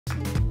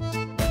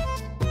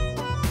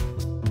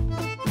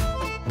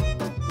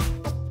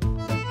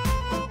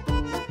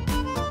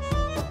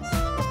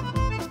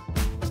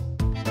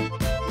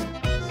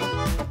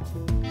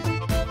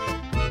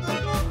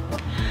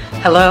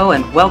Hello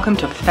and welcome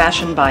to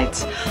Fashion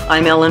Bites.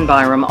 I'm Ellen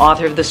Byerrum,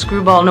 author of the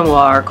screwball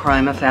noir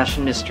Crime of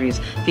Fashion Mysteries,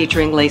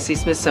 featuring Lacey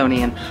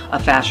Smithsonian, a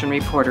fashion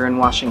reporter in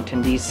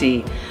Washington,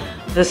 D.C.,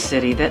 the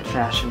city that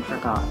fashion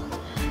forgot.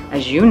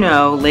 As you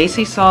know,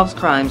 Lacey solves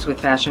crimes with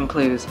fashion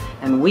clues,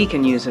 and we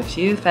can use a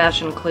few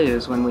fashion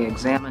clues when we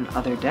examine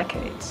other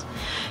decades.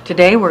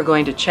 Today we're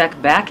going to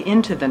check back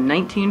into the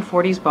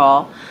 1940s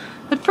ball.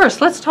 But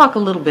first, let's talk a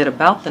little bit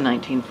about the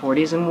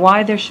 1940s and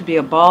why there should be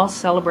a ball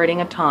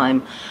celebrating a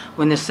time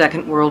when the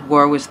Second World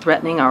War was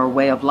threatening our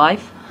way of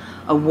life,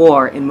 a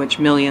war in which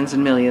millions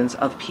and millions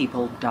of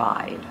people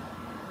died.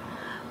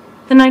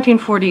 The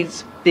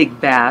 1940s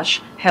Big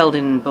Bash, held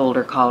in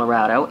Boulder,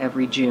 Colorado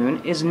every June,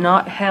 is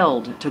not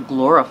held to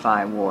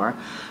glorify war,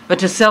 but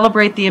to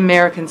celebrate the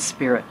American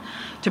spirit,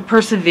 to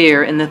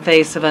persevere in the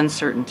face of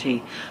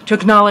uncertainty, to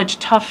acknowledge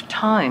tough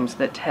times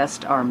that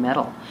test our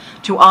mettle,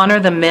 to honor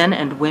the men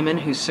and women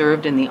who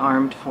served in the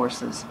armed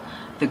forces,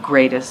 the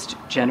greatest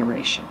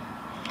generation.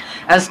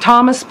 As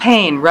Thomas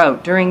Paine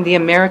wrote during the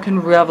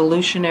American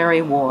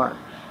Revolutionary War,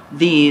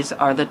 these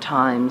are the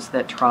times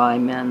that try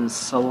men's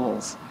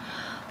souls.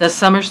 The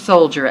summer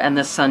soldier and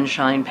the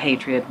sunshine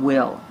patriot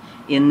will,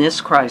 in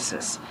this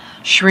crisis,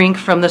 shrink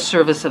from the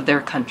service of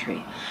their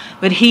country,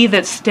 but he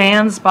that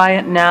stands by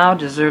it now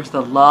deserves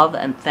the love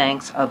and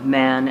thanks of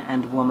man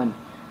and woman.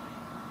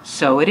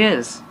 So it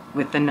is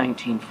with the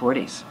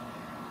 1940s.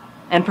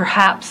 And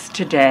perhaps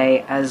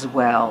today as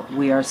well,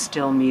 we are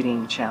still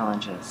meeting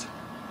challenges.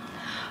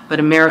 But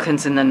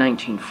Americans in the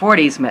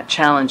 1940s met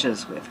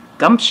challenges with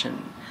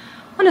gumption.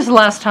 When is the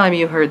last time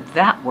you heard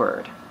that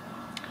word?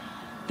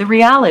 The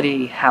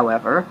reality,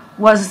 however,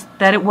 was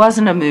that it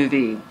wasn't a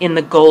movie in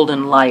the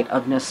golden light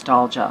of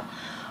nostalgia.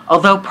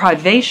 Although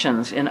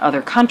privations in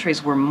other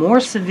countries were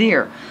more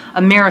severe,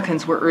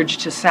 Americans were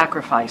urged to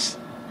sacrifice.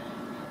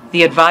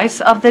 The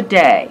advice of the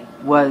day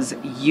was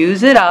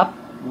use it up,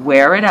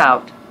 wear it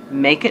out,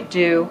 make it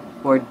do,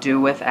 or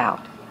do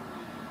without.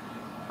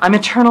 I'm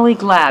eternally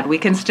glad we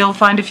can still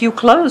find a few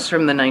clothes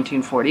from the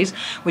 1940s,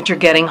 which are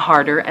getting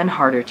harder and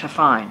harder to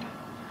find.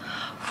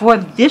 For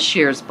this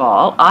year's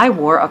ball, I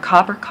wore a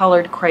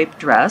copper-colored crepe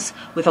dress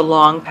with a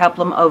long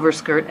peplum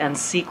overskirt and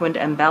sequined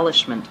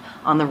embellishment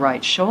on the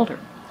right shoulder,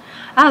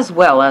 as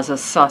well as a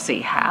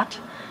saucy hat.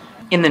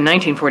 In the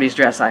 1940s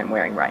dress I'm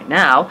wearing right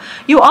now,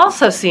 you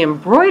also see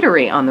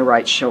embroidery on the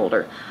right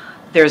shoulder.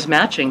 There's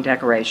matching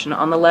decoration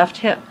on the left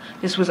hip.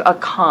 This was a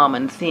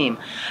common theme.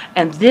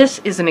 And this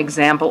is an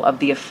example of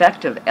the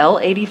effect of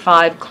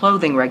L85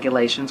 clothing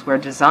regulations, where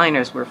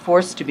designers were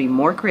forced to be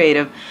more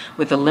creative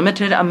with the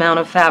limited amount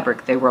of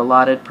fabric they were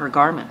allotted per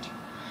garment.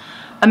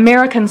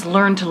 Americans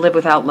learned to live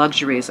without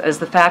luxuries as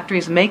the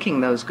factories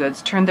making those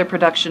goods turned their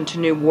production to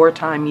new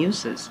wartime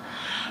uses.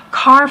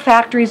 Car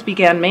factories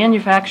began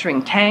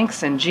manufacturing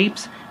tanks and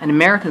jeeps, and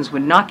Americans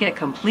would not get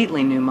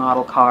completely new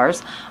model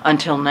cars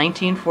until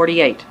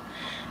 1948.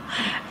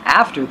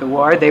 After the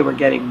war, they were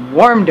getting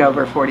warmed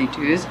over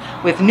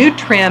 42s with new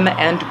trim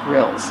and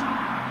grills.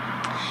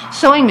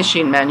 Sewing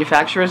machine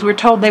manufacturers were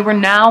told they were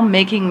now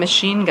making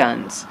machine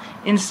guns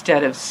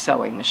instead of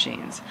sewing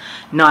machines.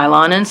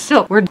 Nylon and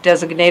silk were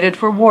designated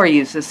for war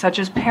uses, such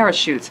as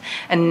parachutes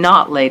and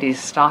not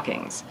ladies'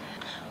 stockings.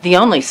 The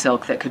only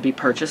silk that could be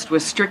purchased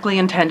was strictly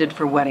intended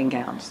for wedding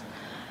gowns.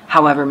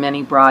 However,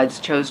 many brides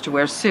chose to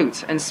wear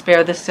suits and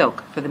spare the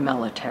silk for the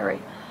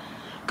military.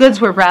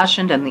 Goods were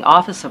rationed, and the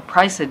Office of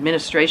Price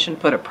Administration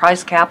put a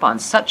price cap on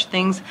such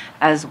things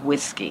as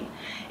whiskey.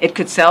 It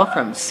could sell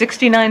from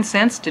 69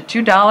 cents to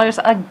 $2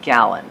 a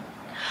gallon.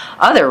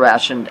 Other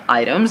rationed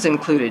items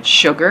included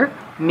sugar,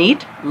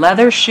 meat,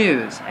 leather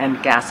shoes,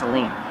 and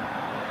gasoline.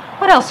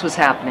 What else was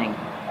happening?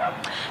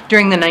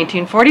 During the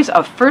 1940s,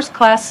 a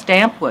first-class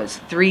stamp was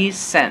 3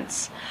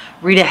 cents.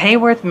 Rita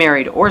Hayworth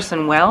married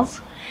Orson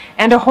Welles,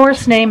 and a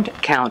horse named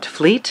Count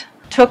Fleet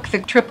took the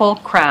Triple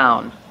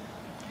Crown.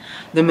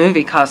 The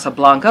movie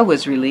Casablanca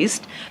was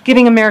released,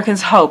 giving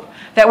Americans hope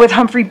that with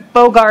Humphrey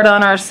Bogart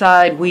on our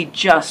side, we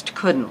just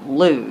couldn't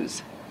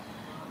lose.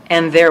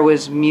 And there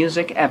was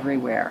music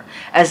everywhere,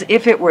 as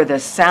if it were the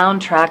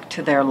soundtrack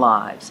to their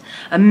lives.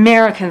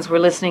 Americans were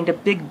listening to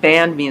big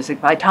band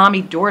music by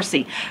Tommy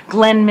Dorsey,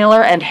 Glenn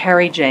Miller, and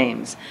Harry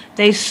James.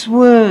 They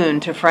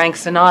swooned to Frank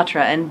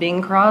Sinatra and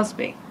Bing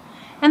Crosby.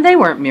 And they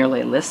weren't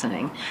merely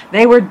listening.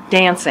 They were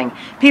dancing.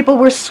 People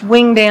were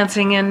swing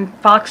dancing and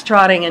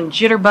foxtrotting and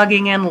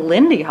jitterbugging and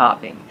lindy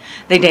hopping.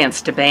 They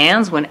danced to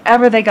bands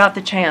whenever they got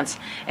the chance.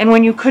 And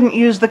when you couldn't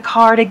use the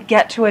car to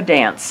get to a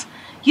dance,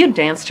 you'd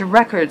dance to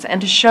records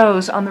and to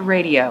shows on the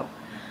radio.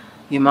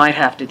 You might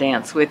have to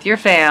dance with your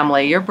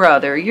family, your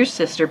brother, your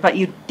sister, but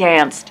you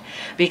danced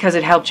because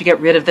it helped you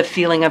get rid of the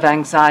feeling of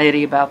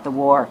anxiety about the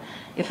war,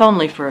 if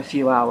only for a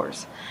few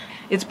hours.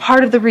 It's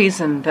part of the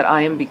reason that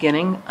I am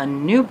beginning a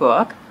new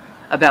book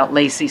about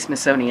Lacey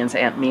Smithsonian's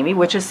Aunt Mimi,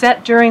 which is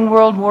set during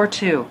World War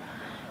II.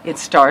 It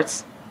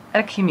starts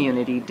at a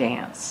community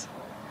dance.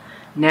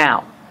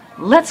 Now,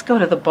 let's go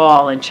to the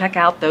ball and check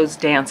out those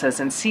dances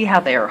and see how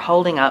they are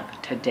holding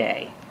up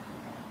today.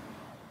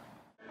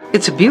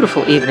 It's a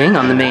beautiful evening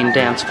on the main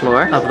dance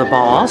floor of the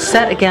ball,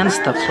 set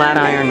against the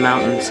Flatiron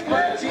Mountains.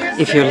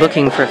 If you're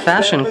looking for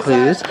fashion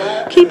clues,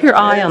 keep your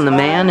eye on the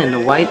man in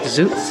the white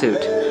zoot suit.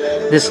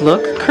 This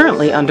look,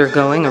 currently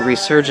undergoing a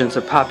resurgence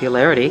of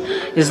popularity,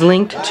 is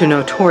linked to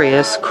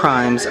notorious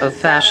crimes of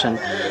fashion,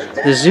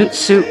 the zoot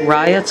suit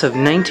riots of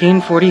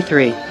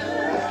 1943.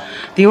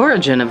 The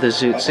origin of the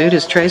zoot suit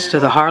is traced to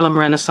the Harlem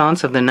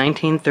Renaissance of the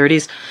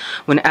 1930s,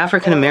 when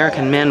African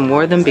American men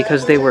wore them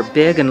because they were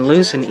big and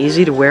loose and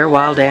easy to wear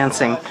while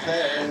dancing.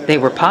 They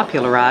were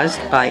popularized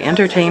by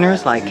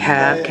entertainers like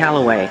Cab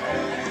Calloway.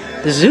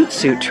 The zoot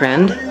suit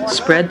trend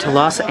spread to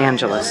Los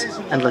Angeles,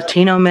 and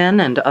Latino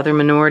men and other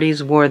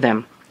minorities wore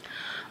them.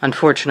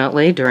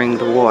 Unfortunately, during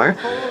the war,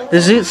 the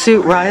zoot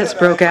suit riots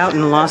broke out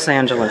in Los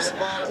Angeles.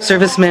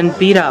 Servicemen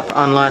beat up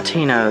on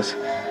Latinos.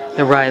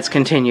 The riots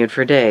continued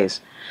for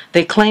days.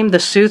 They claimed the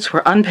suits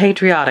were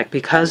unpatriotic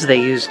because they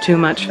used too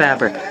much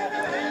fabric.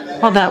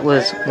 While that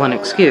was one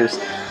excuse,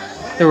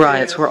 the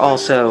riots were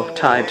also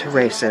tied to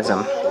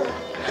racism.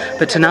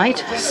 But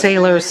tonight,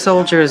 sailors,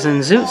 soldiers,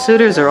 and zoot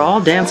suiters are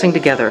all dancing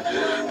together.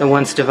 The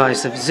once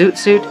divisive zoot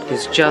suit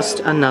is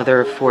just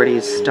another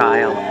 40s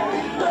style.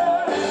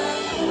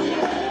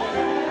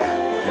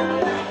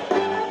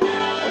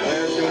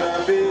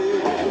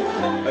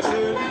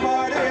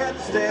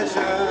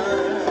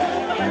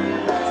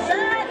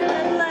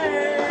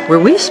 Were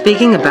we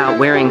speaking about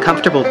wearing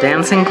comfortable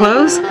dancing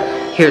clothes?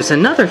 Here's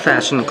another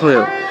fashion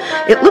clue.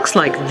 It looks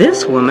like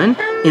this woman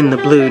in the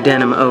blue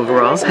denim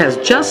overalls has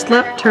just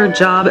left her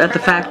job at the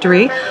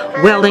factory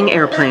welding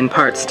airplane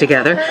parts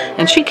together,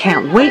 and she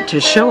can't wait to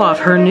show off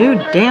her new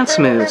dance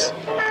moves.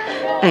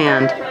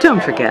 And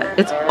don't forget,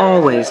 it's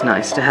always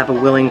nice to have a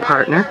willing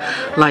partner,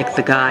 like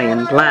the guy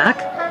in black,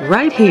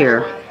 right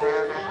here.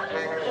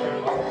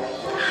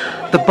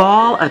 The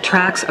ball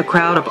attracts a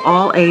crowd of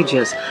all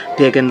ages,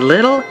 big and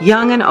little,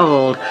 young and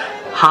old,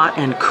 hot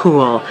and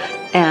cool,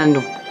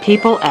 and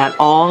people at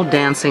all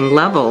dancing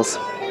levels.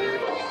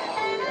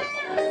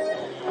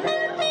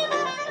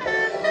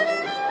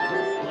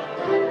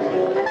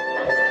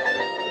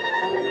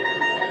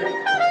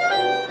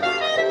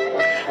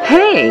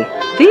 Hey,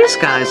 these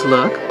guys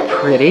look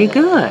pretty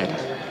good.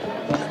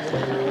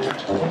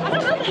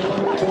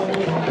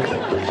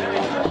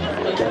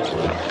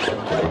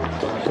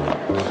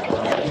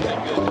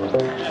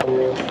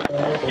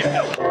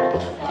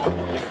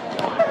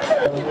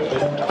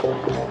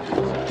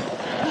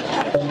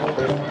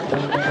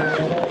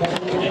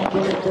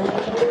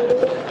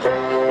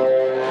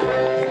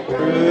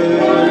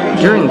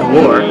 During the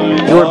war,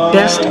 your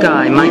best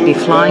guy might be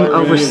flying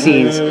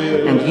overseas,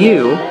 and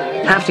you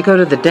have to go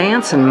to the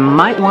dance and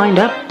might wind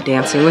up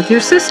dancing with your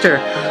sister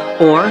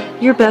or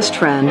your best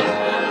friend.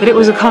 But it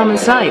was a common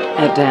sight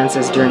at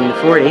dances during the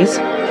 40s.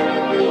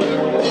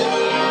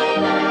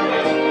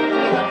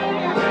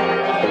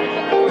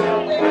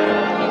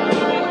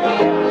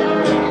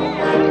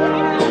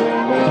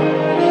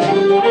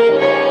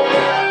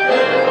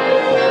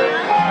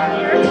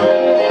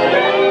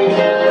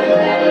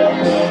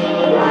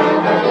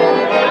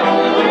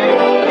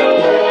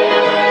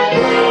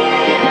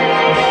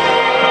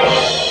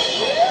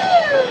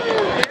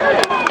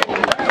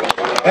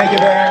 Thank you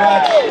very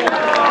much.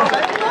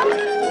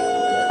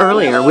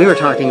 Earlier, we were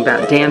talking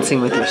about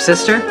dancing with your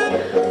sister.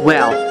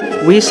 Well,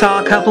 we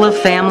saw a couple of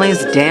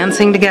families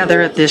dancing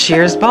together at this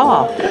year's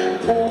ball.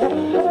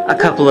 A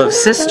couple of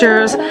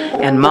sisters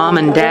and mom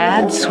and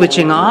dad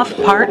switching off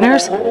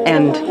partners,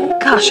 and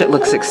gosh, it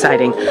looks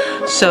exciting.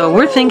 So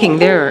we're thinking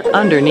they're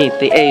underneath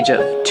the age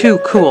of too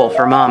cool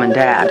for mom and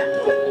dad.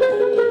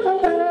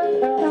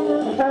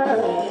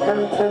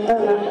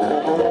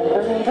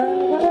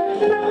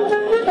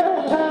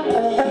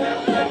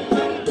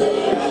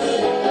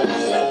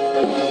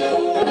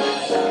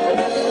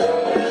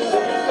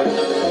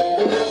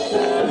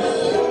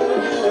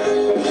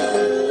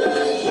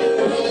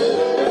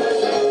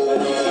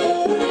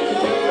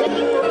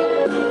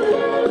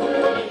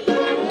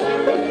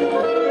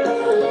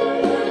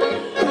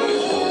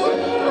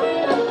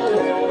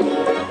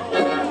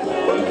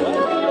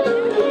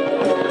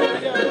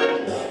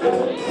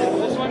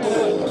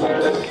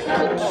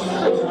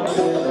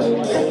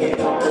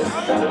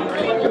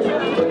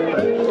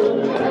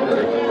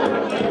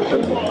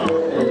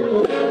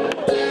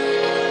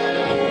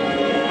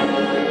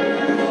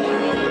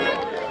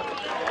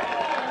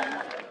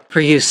 For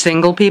you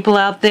single people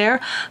out there,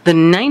 the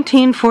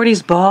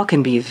 1940s ball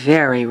can be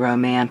very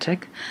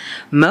romantic.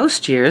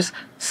 Most years,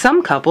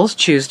 some couples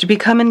choose to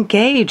become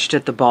engaged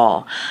at the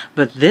ball,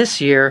 but this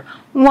year,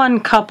 one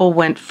couple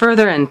went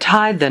further and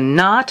tied the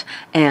knot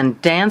and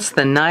danced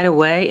the night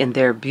away in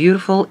their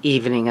beautiful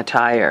evening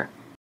attire.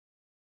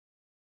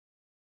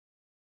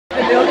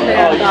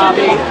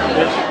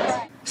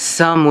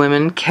 Some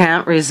women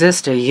can't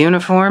resist a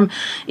uniform,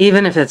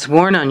 even if it's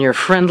worn on your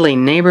friendly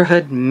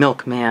neighborhood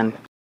milkman.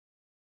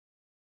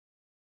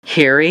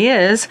 Here he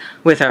is,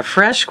 with a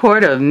fresh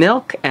quart of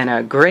milk and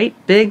a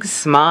great big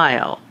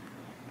smile.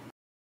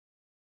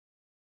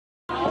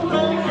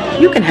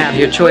 You can have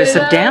your choice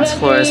of dance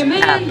floors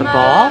at the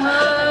ball,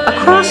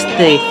 Across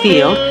the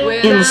field,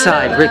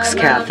 inside Rick's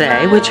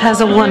Cafe, which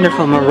has a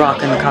wonderful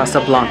Moroccan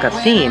Casablanca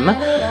theme,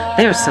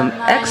 there's some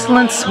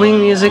excellent swing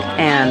music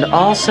and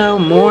also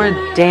more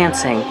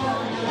dancing.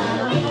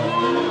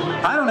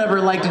 I don't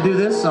ever like to do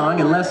this song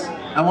unless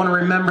I want to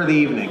remember the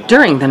evening.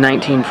 During the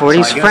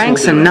 1940s, Frank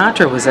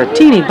Sinatra was a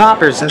teeny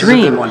bopper's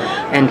dream,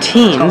 and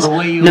teens,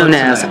 known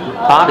as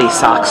bobby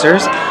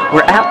soxers,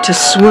 were apt to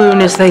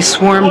swoon as they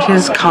swarmed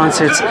his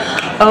concerts.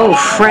 Oh,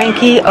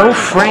 Frankie, oh,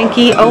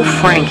 Frankie, oh,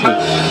 Frankie.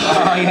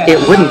 It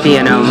wouldn't be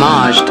an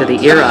homage to the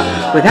era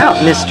without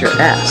Mr.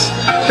 S,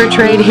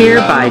 portrayed here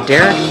by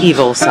Derek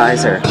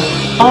Evilsizer,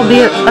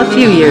 albeit a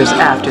few years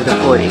after the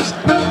 40s,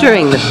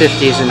 during the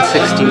 50s and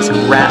 60s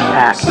Rat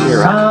Pack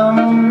era.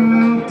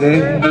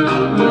 Someday,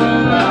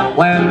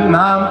 when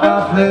I'm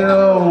awfully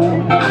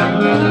old,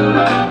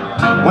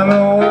 when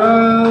the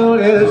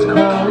world is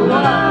cold,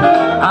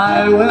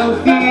 I will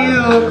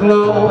feel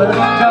close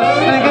just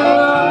thinking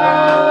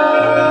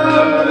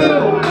of you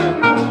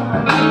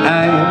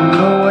and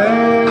the way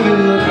you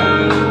look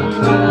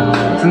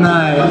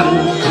tonight.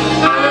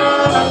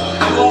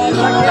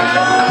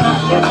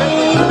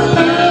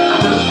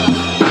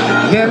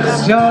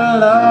 Yes, you're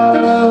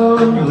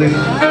lovely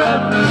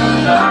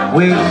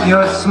with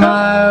your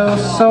smile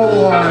so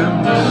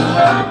warm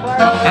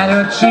and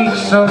your cheeks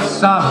so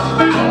soft.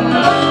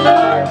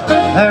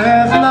 There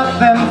is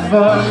nothing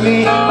for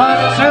me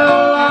but to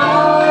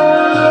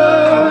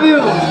love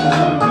you,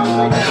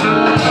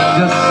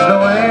 just the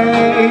way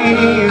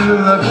you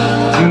look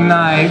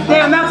tonight.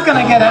 Damn, that's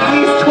gonna get at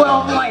least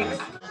 12 likes.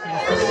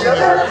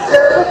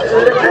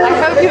 I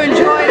hope you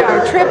enjoyed our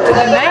trip to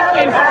the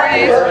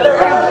 1940s,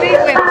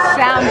 complete with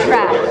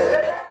soundtrack.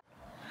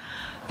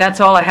 That's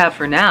all I have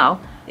for now.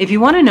 If you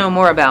want to know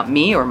more about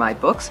me or my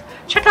books,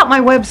 check out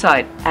my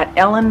website at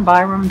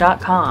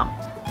ellenbyerrum.com.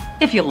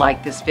 If you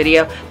like this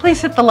video,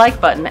 please hit the like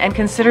button and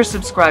consider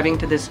subscribing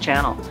to this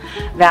channel.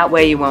 That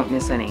way you won't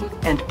miss any.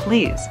 And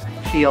please,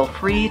 feel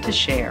free to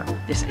share.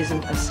 This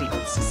isn't a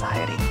secret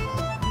society.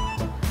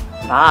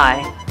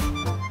 Bye.